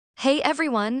Hey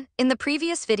everyone! In the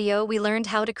previous video, we learned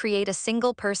how to create a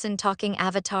single-person talking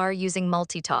avatar using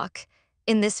MultiTalk.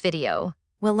 In this video,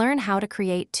 we'll learn how to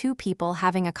create two people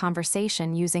having a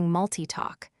conversation using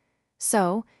MultiTalk.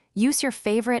 So, use your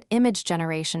favorite image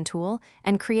generation tool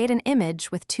and create an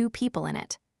image with two people in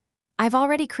it. I've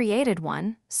already created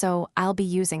one, so I'll be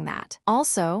using that.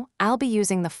 Also, I'll be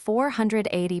using the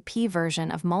 480p version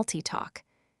of MultiTalk.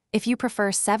 If you prefer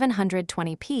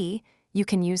 720p, you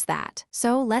can use that.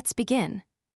 So let's begin.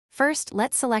 First,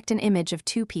 let's select an image of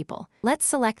two people. Let's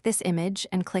select this image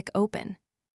and click Open.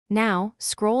 Now,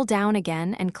 scroll down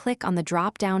again and click on the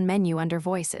drop-down menu under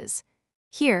Voices.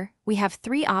 Here, we have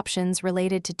three options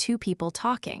related to two people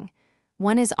talking.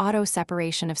 One is auto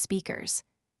separation of speakers.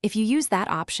 If you use that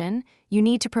option, you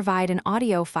need to provide an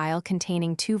audio file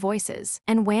containing two voices,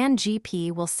 and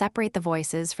WanGP will separate the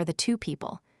voices for the two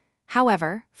people.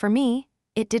 However, for me,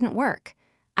 it didn't work.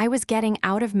 I was getting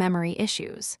out-of-memory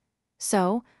issues.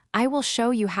 So, I will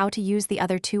show you how to use the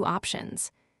other two options.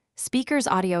 Speakers'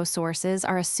 audio sources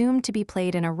are assumed to be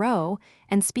played in a row,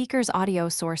 and speakers' audio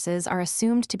sources are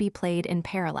assumed to be played in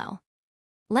parallel.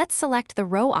 Let's select the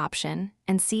row option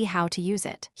and see how to use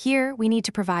it. Here, we need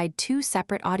to provide two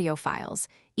separate audio files,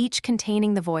 each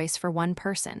containing the voice for one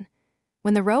person.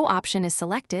 When the row option is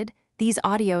selected, these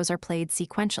audios are played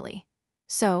sequentially.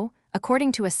 So,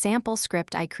 according to a sample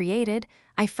script I created,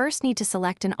 I first need to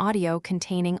select an audio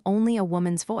containing only a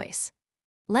woman's voice.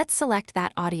 Let's select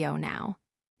that audio now.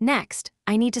 Next,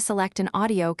 I need to select an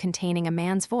audio containing a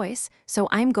man's voice, so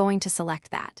I'm going to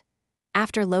select that.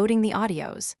 After loading the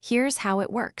audios, here's how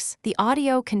it works. The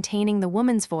audio containing the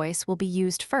woman's voice will be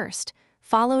used first,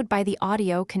 followed by the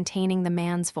audio containing the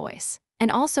man's voice. And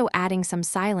also adding some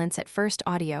silence at first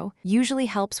audio usually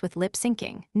helps with lip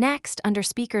syncing. Next, under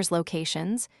speakers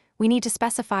locations, we need to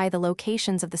specify the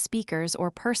locations of the speakers or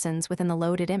persons within the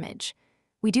loaded image.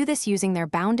 We do this using their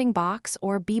bounding box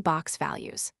or B-box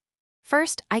values.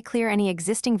 First, I clear any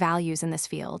existing values in this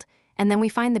field, and then we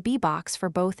find the B-box for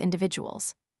both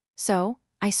individuals. So,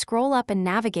 I scroll up and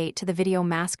navigate to the Video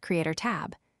Mask Creator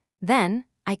tab. Then,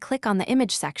 I click on the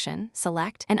image section,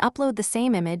 select, and upload the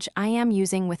same image I am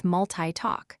using with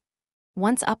MultiTalk.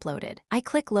 Once uploaded, I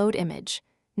click Load Image.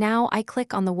 Now I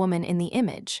click on the woman in the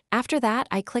image. After that,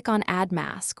 I click on Add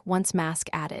Mask once mask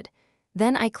added.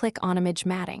 Then I click on Image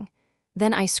Matting.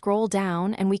 Then I scroll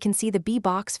down and we can see the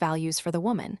B-box values for the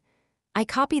woman. I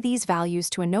copy these values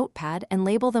to a notepad and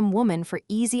label them woman for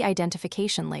easy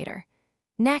identification later.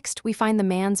 Next, we find the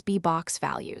man's B-box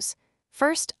values.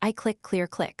 First, I click Clear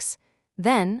Clicks.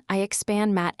 Then, I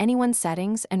expand Matte Anyone's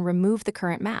settings and remove the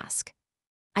current mask.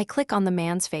 I click on the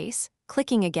man's face,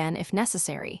 clicking again if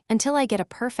necessary, until I get a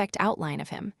perfect outline of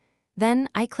him. Then,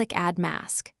 I click Add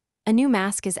Mask. A new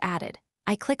mask is added.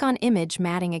 I click on Image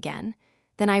Matting again.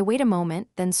 Then I wait a moment,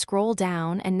 then scroll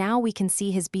down, and now we can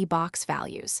see his B-box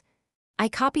values. I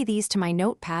copy these to my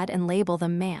notepad and label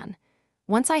them Man.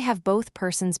 Once I have both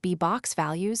persons' B-box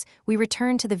values, we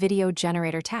return to the Video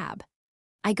Generator tab.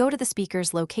 I go to the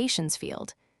speaker's locations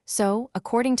field. So,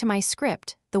 according to my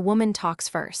script, the woman talks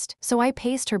first, so I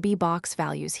paste her B-box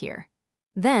values here.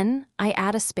 Then, I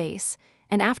add a space,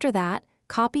 and after that,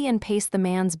 copy and paste the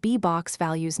man's B-box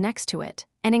values next to it.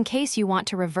 And in case you want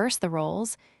to reverse the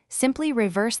roles, simply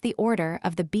reverse the order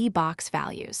of the B-box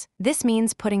values. This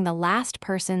means putting the last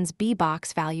person's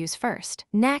B-box values first.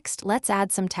 Next, let's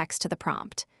add some text to the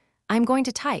prompt. I'm going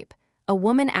to type, "A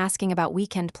woman asking about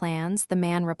weekend plans, the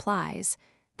man replies."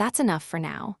 That's enough for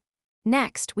now.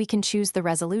 Next, we can choose the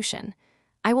resolution.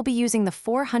 I will be using the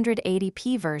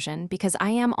 480p version because I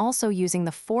am also using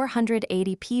the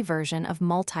 480p version of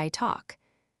MultiTalk.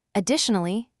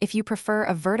 Additionally, if you prefer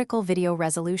a vertical video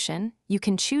resolution, you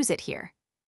can choose it here.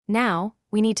 Now,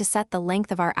 we need to set the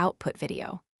length of our output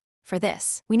video. For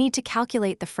this, we need to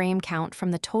calculate the frame count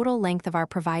from the total length of our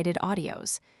provided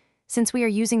audios. Since we are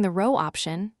using the row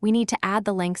option, we need to add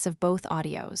the lengths of both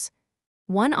audios.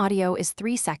 One audio is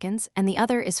 3 seconds and the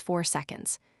other is 4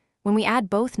 seconds. When we add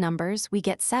both numbers, we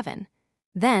get 7.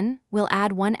 Then, we'll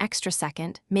add 1 extra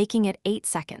second, making it 8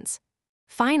 seconds.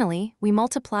 Finally, we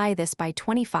multiply this by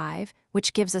 25,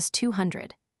 which gives us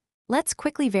 200. Let's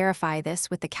quickly verify this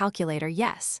with the calculator.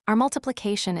 Yes, our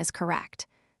multiplication is correct.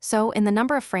 So, in the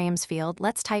number of frames field,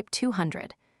 let's type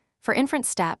 200. For inference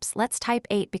steps, let's type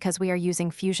 8 because we are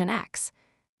using Fusion X.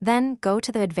 Then, go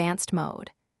to the advanced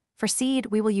mode. For seed,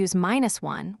 we will use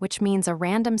 -1, which means a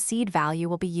random seed value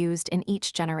will be used in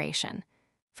each generation.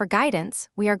 For guidance,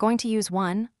 we are going to use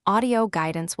 1, audio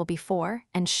guidance will be 4,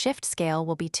 and shift scale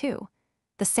will be 2.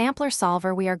 The sampler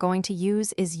solver we are going to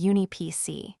use is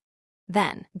UniPC.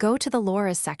 Then, go to the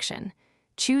LoRa's section.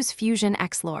 Choose Fusion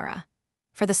X LoRa.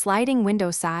 For the sliding window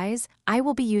size, I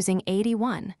will be using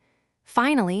 81.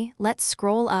 Finally, let's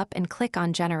scroll up and click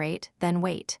on Generate, then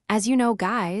wait. As you know,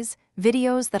 guys,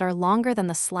 videos that are longer than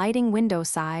the sliding window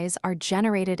size are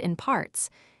generated in parts,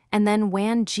 and then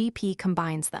WanGP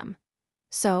combines them.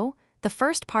 So, the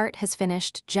first part has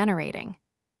finished generating.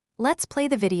 Let's play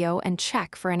the video and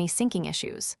check for any syncing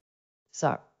issues.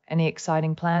 So, any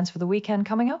exciting plans for the weekend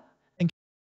coming up?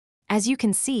 As you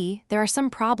can see, there are some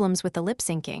problems with the lip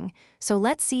syncing, so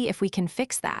let's see if we can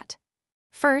fix that.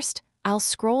 First, I'll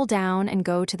scroll down and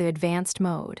go to the advanced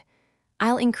mode.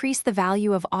 I'll increase the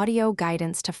value of audio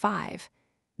guidance to 5.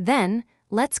 Then,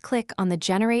 let's click on the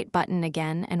Generate button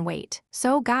again and wait.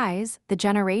 So guys, the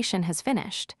generation has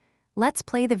finished. Let's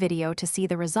play the video to see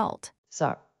the result.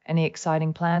 So, any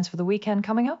exciting plans for the weekend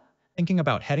coming up? Thinking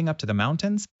about heading up to the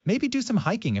mountains, maybe do some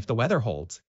hiking if the weather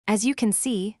holds. As you can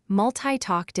see,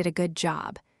 MultiTalk did a good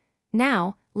job.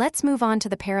 Now, let's move on to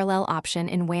the parallel option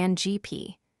in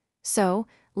WanGP. So,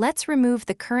 let's remove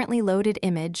the currently loaded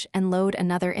image and load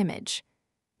another image.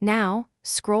 Now,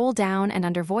 scroll down and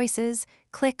under Voices,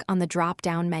 click on the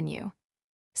drop-down menu.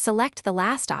 Select the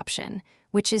last option,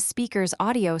 which is speakers'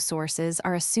 audio sources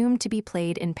are assumed to be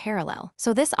played in parallel.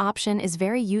 So this option is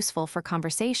very useful for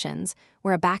conversations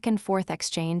where a back-and-forth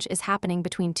exchange is happening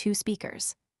between two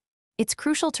speakers. It's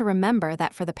crucial to remember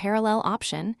that for the parallel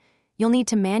option, you'll need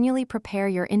to manually prepare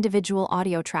your individual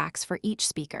audio tracks for each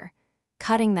speaker,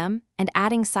 cutting them and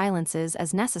adding silences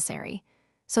as necessary,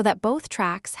 so that both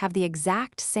tracks have the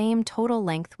exact same total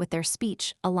length with their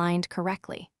speech aligned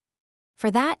correctly.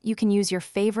 For that, you can use your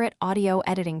favorite audio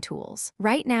editing tools.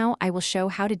 Right now, I will show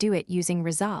how to do it using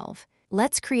Resolve.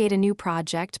 Let's create a new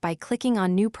project by clicking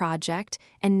on New Project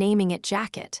and naming it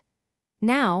Jacket.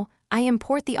 Now, I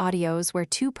import the audios where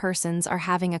two persons are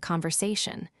having a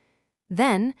conversation.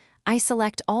 Then, I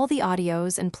select all the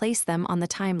audios and place them on the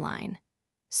timeline.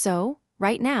 So,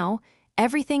 right now,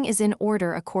 everything is in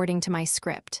order according to my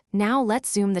script. Now let's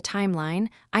zoom the timeline.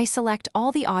 I select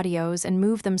all the audios and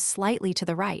move them slightly to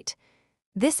the right.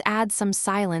 This adds some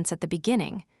silence at the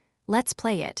beginning. Let's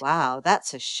play it. Wow,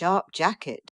 that's a sharp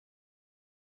jacket.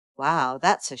 Wow,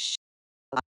 that's a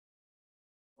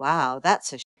Wow,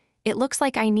 that's a It looks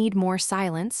like I need more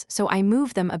silence, so I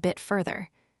move them a bit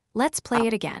further. Let's play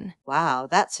it again. Wow,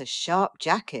 that's a sharp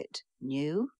jacket.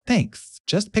 New? Thanks,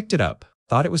 just picked it up.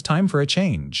 Thought it was time for a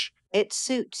change. It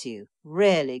suits you.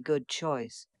 Really good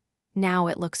choice. Now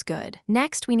it looks good.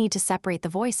 Next, we need to separate the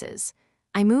voices.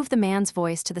 I move the man's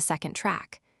voice to the second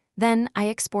track. Then I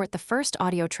export the first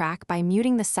audio track by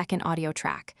muting the second audio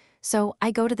track. So I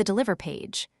go to the Deliver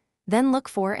page. Then look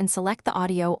for and select the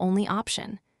Audio Only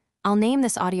option. I'll name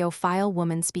this audio file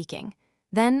Woman Speaking.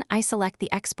 Then I select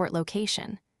the export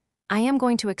location. I am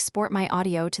going to export my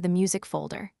audio to the music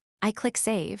folder. I click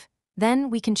Save. Then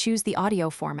we can choose the audio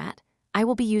format. I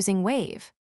will be using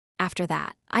WAV. After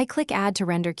that, I click Add to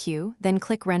Render Queue, then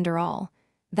click Render All.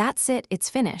 That's it, it's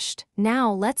finished.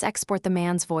 Now let's export the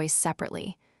man's voice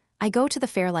separately. I go to the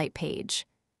Fairlight page.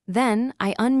 Then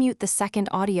I unmute the second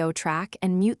audio track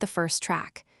and mute the first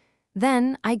track.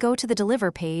 Then I go to the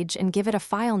Deliver page and give it a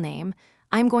file name.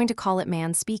 I'm going to call it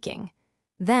Man Speaking.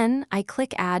 Then I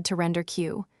click Add to Render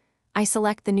Queue. I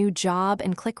select the new job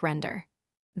and click Render.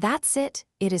 That's it,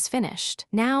 it is finished.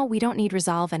 Now we don't need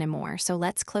Resolve anymore, so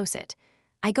let's close it.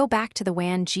 I go back to the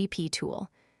WanGP tool.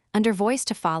 Under Voice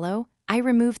to Follow, I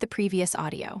remove the previous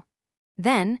audio.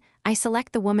 Then, I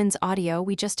select the woman's audio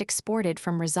we just exported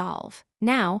from Resolve.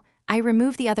 Now, I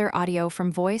remove the other audio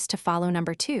from Voice to Follow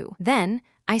number 2. Then,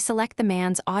 I select the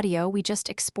man's audio we just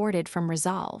exported from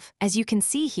Resolve. As you can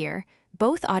see here,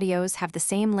 both audios have the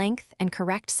same length and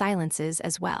correct silences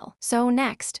as well. So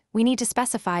next, we need to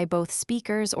specify both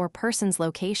speakers or persons'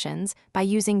 locations by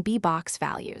using bbox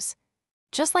values.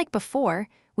 Just like before,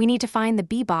 we need to find the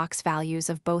bbox values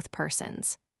of both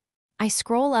persons. I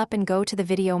scroll up and go to the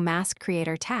Video Mask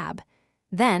Creator tab.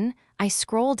 Then, I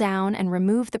scroll down and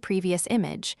remove the previous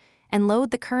image and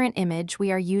load the current image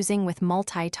we are using with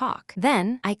MultiTalk.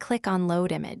 Then, I click on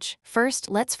Load Image. First,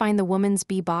 let's find the woman's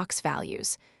bbox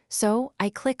values. So, I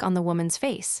click on the woman's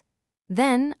face.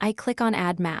 Then, I click on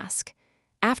Add Mask.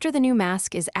 After the new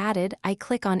mask is added, I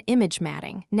click on Image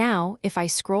Matting. Now, if I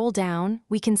scroll down,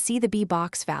 we can see the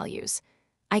bbox values.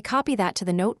 I copy that to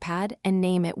the notepad and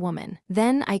name it Woman.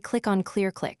 Then I click on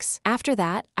Clear Clicks. After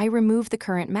that, I remove the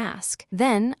current mask.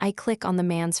 Then I click on the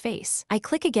man's face. I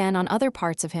click again on other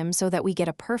parts of him so that we get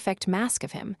a perfect mask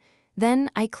of him.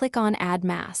 Then I click on Add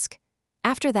Mask.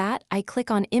 After that, I click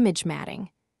on Image Matting.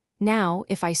 Now,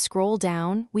 if I scroll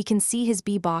down, we can see his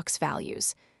bbox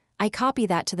values. I copy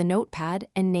that to the notepad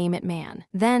and name it Man.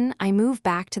 Then I move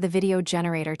back to the Video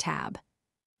Generator tab.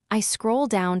 I scroll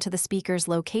down to the speaker's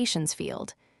locations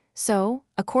field. So,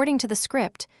 according to the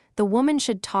script, the woman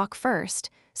should talk first,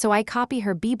 so I copy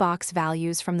her B-box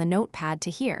values from the notepad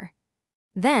to here.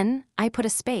 Then, I put a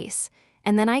space,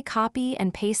 and then I copy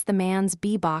and paste the man's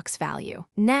B-box value.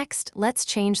 Next, let's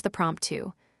change the prompt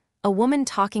to a woman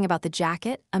talking about the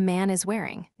jacket a man is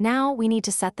wearing. Now we need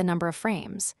to set the number of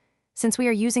frames. Since we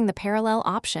are using the parallel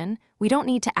option, we don't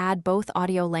need to add both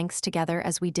audio lengths together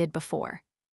as we did before.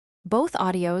 Both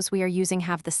audios we are using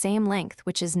have the same length,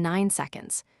 which is 9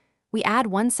 seconds. We add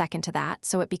 1 second to that,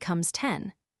 so it becomes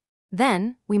 10.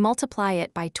 Then, we multiply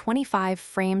it by 25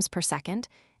 frames per second,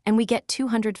 and we get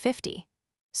 250.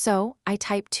 So, I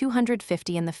type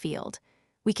 250 in the field.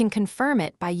 We can confirm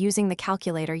it by using the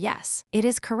calculator. Yes, it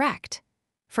is correct.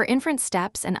 For inference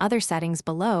steps and other settings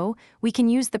below, we can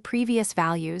use the previous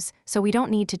values, so we don't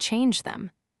need to change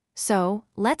them. So,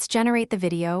 let's generate the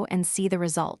video and see the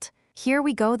result. Here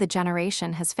we go, the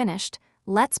generation has finished.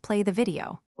 Let's play the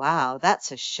video. Wow,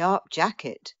 that's a sharp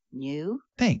jacket. New?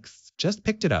 Thanks. Just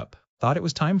picked it up. Thought it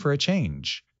was time for a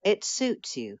change. It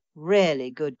suits you. Really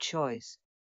good choice.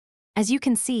 As you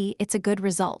can see, it's a good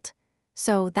result.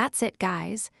 So that's it,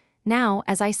 guys. Now,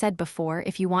 as I said before,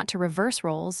 if you want to reverse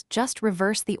roles, just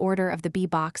reverse the order of the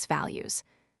B-box values.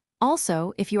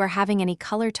 Also, if you are having any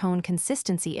color tone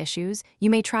consistency issues,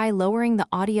 you may try lowering the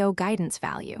audio guidance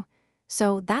value.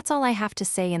 So that's all I have to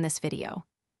say in this video.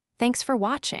 Thanks for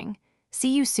watching. See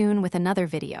you soon with another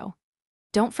video.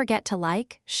 Don't forget to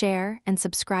like, share, and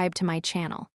subscribe to my channel.